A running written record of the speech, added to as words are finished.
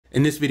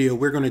In this video,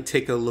 we're going to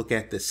take a look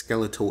at the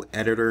Skeletal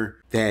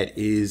editor that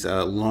is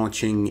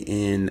launching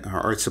in,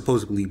 or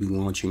supposedly be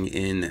launching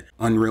in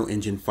Unreal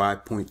Engine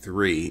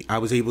 5.3. I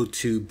was able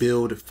to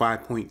build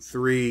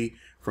 5.3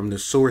 from the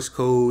source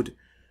code.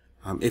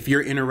 If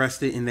you're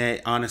interested in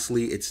that,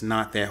 honestly, it's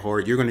not that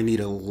hard. You're going to need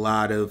a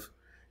lot of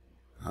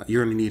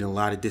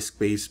disk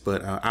space,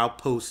 but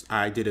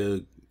I did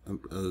a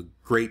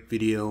great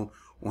video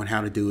on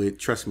how to do it.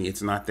 Trust me,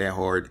 it's not that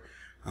hard.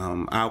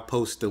 I'll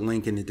post the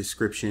link in the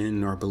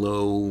description or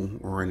below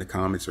or in the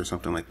comments or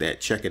something like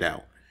that. Check it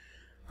out.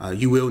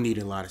 You will need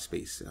a lot of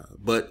space.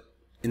 But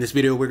in this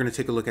video, we're going to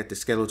take a look at the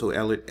Skeletal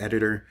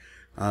editor.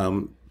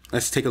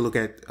 Let's take a look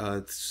at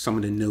some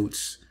of the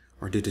notes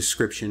or the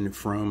description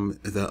from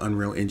the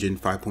Unreal Engine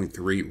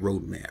 5.3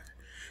 roadmap.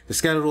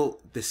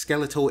 The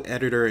Skeletal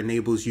editor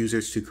enables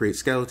users to create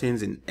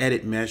skeletons and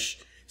edit mesh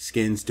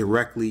skins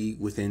directly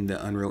within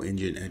the Unreal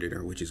Engine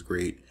editor, which is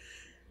great.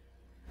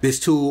 This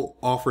tool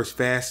offers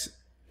fast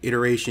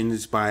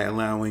iterations by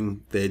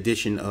allowing the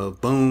addition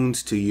of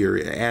bones to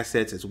your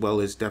assets, as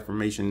well as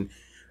deformation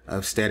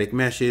of static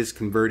meshes,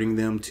 converting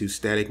them to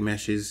static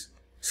meshes,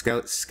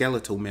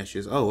 skeletal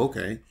meshes. Oh,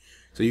 okay.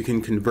 So you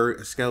can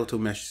convert a skeletal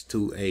mesh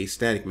to a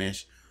static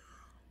mesh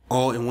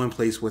all in one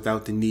place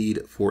without the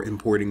need for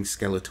importing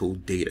skeletal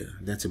data.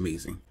 That's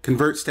amazing.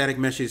 Convert static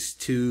meshes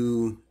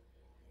to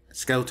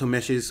skeletal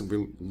meshes.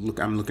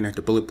 I'm looking at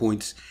the bullet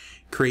points.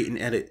 Create and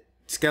edit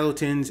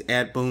skeletons,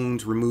 add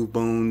bones, remove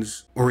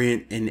bones,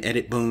 orient and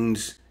edit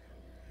bones,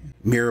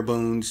 mirror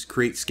bones,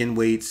 create skin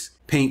weights,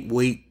 paint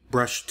weight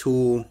brush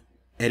tool,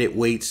 edit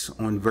weights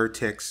on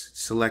vertex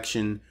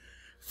selection,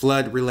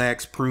 flood,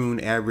 relax, prune,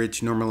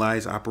 average,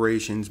 normalize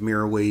operations,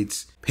 mirror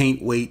weights,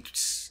 paint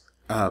weights,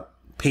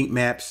 paint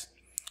maps,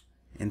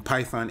 and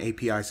Python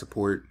API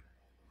support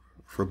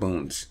for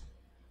bones.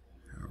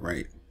 All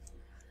right,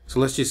 so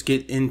let's just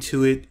get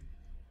into it.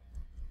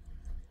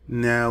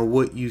 Now,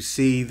 what you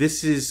see,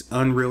 this is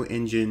Unreal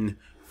Engine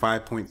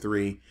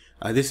 5.3.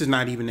 This is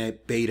not even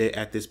at beta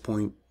at this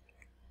point.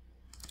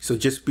 So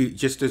just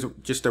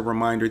a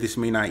reminder, this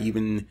may not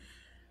even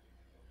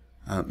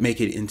make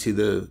it into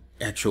the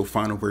actual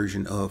final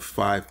version of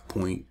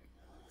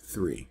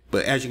 5.3.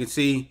 But as you can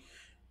see,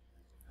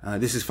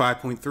 this is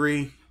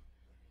 5.3,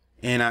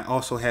 and I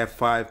also have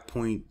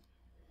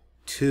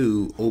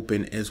 5.2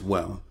 open as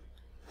well,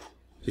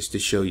 just to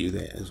show you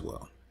that as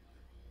well.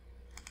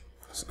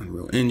 It's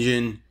Unreal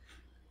Engine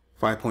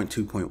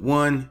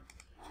 5.2.1,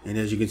 and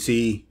as you can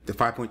see, the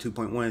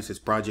 5.2.1 says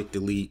project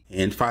delete,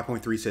 and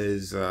 5.3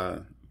 says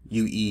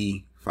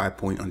UE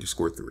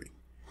 5._3.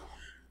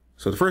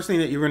 So the first thing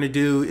that you're going to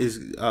do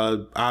is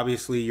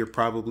obviously you're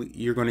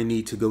going to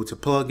need to go to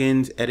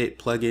plugins, edit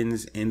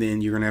plugins, and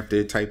then you're going to have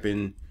to type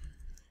in,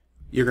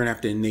 you're going to have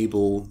to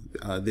enable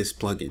this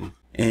plugin.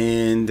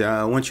 And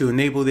once you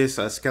enable this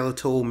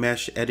skeletal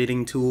mesh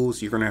editing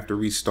tools, you're going to have to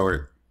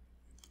restart.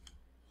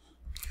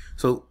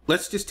 So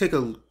let's just take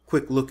a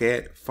quick look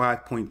at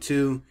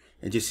 5.2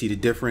 and just see the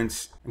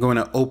difference. I'm going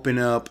to open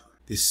up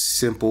this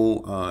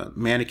simple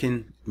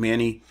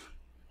Manny,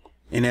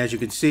 and as you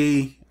can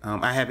see,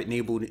 I have it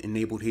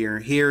enabled here.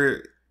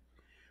 Here,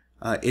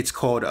 it's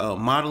called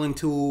modeling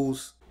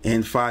tools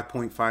in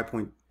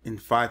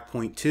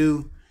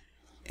 5.2,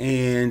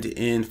 and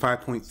in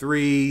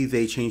 5.3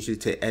 they changed it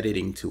to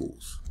editing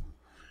tools.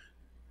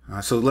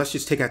 So let's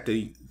just look at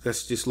the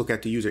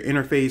user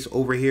interface.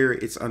 Over here,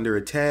 it's under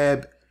a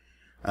tab.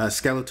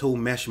 Skeletal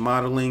mesh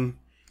modeling,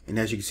 and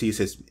as you can see, it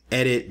says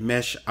edit,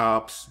 mesh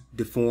ops,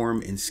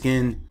 deform, and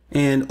skin.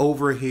 And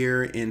over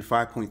here in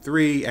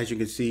 5.3, as you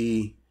can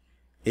see,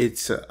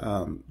 it's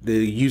the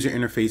user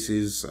interface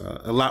is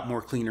a lot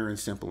more cleaner and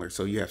simpler.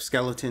 So you have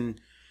skeleton,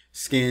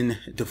 skin,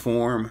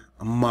 deform,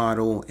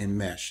 model, and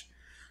mesh.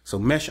 So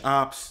mesh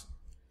ops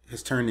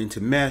has turned into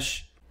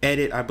mesh.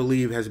 Edit, I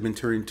believe, has been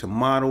turned to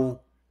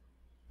model.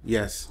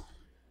 Yes.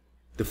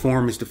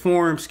 Deform is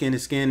deform, skin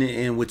is skin,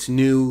 and what's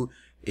new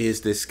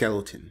is the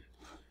skeleton.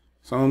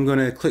 So I'm going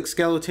to click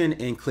skeleton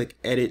and click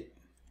edit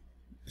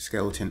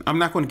skeleton. I'm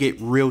not going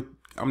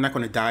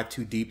to dive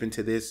too deep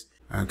into this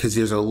because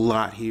there's a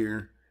lot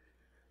here.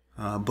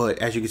 But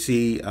as you can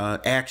see,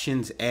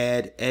 actions,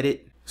 add,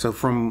 edit. So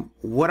from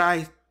what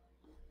I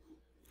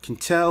can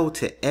tell,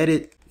 to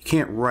edit, you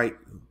can't write.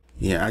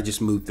 Yeah, I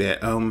just moved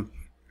that.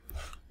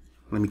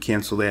 Let me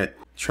cancel that.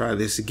 Try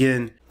this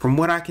again. From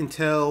what I can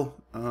tell,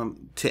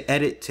 to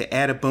edit, to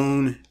add a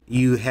bone,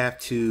 you have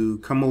to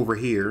come over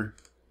here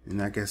and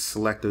I guess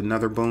select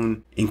another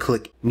bone and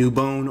click new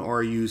bone,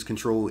 or use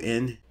Control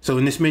N. So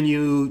in this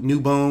menu, new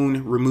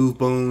bone, remove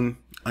bone,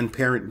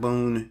 unparent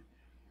bone,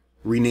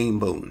 rename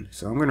bone.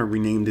 So I'm going to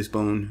rename this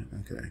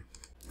bone. Okay.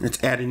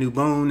 Let's add a new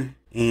bone,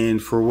 and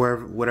for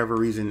whatever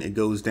reason it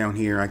goes down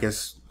here, I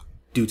guess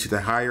due to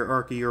the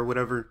hierarchy or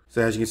whatever.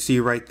 So as you can see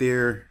right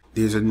there,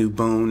 there's a new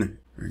bone.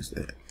 Where's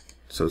that?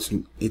 So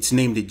it's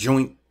named a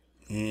joint,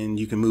 and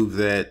you can move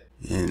that,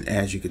 and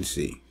as you can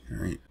see, all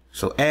right.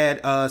 So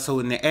add, so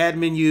in the add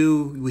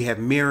menu, we have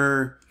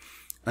mirror.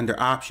 Under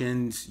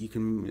options, you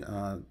can,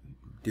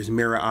 there's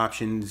mirror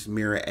options,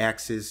 mirror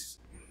axis,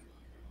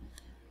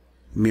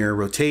 Mirror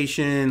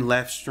rotation,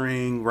 left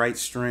string, right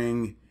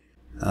string,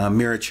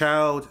 mirror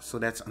child. So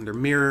that's under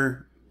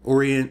mirror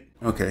orient.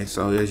 Okay,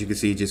 so as you can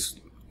see, it just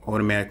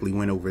automatically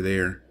went over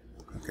there.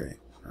 Okay,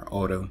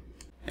 auto.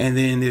 And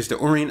then there's the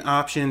orient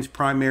options,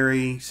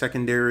 primary,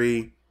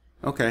 secondary.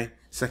 Okay,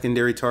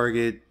 secondary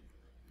target.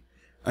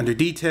 Under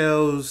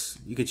details,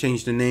 you can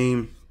change the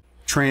name.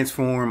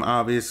 Transform,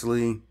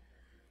 obviously.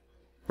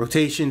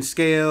 Rotation,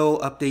 scale,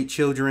 update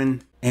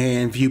children,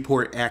 and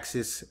viewport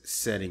axis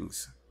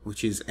settings,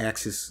 which is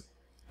axis,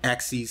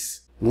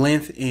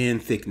 length,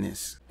 and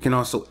thickness. You can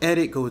also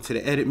edit, go to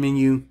the edit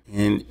menu,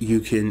 and you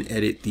can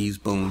edit these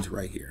bones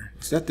right here.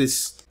 Is that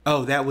this?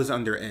 Oh, that was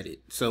under edit.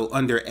 So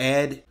under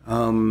add,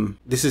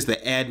 this is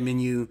the add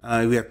menu.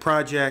 We have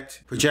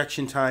project,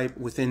 projection type.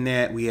 Within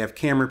that, we have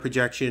camera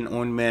projection,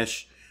 on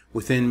mesh,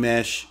 within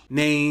mesh,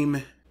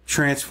 name,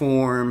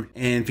 transform,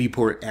 and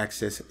viewport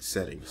access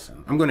settings.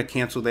 So I'm going to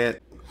cancel that.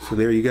 So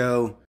there you go.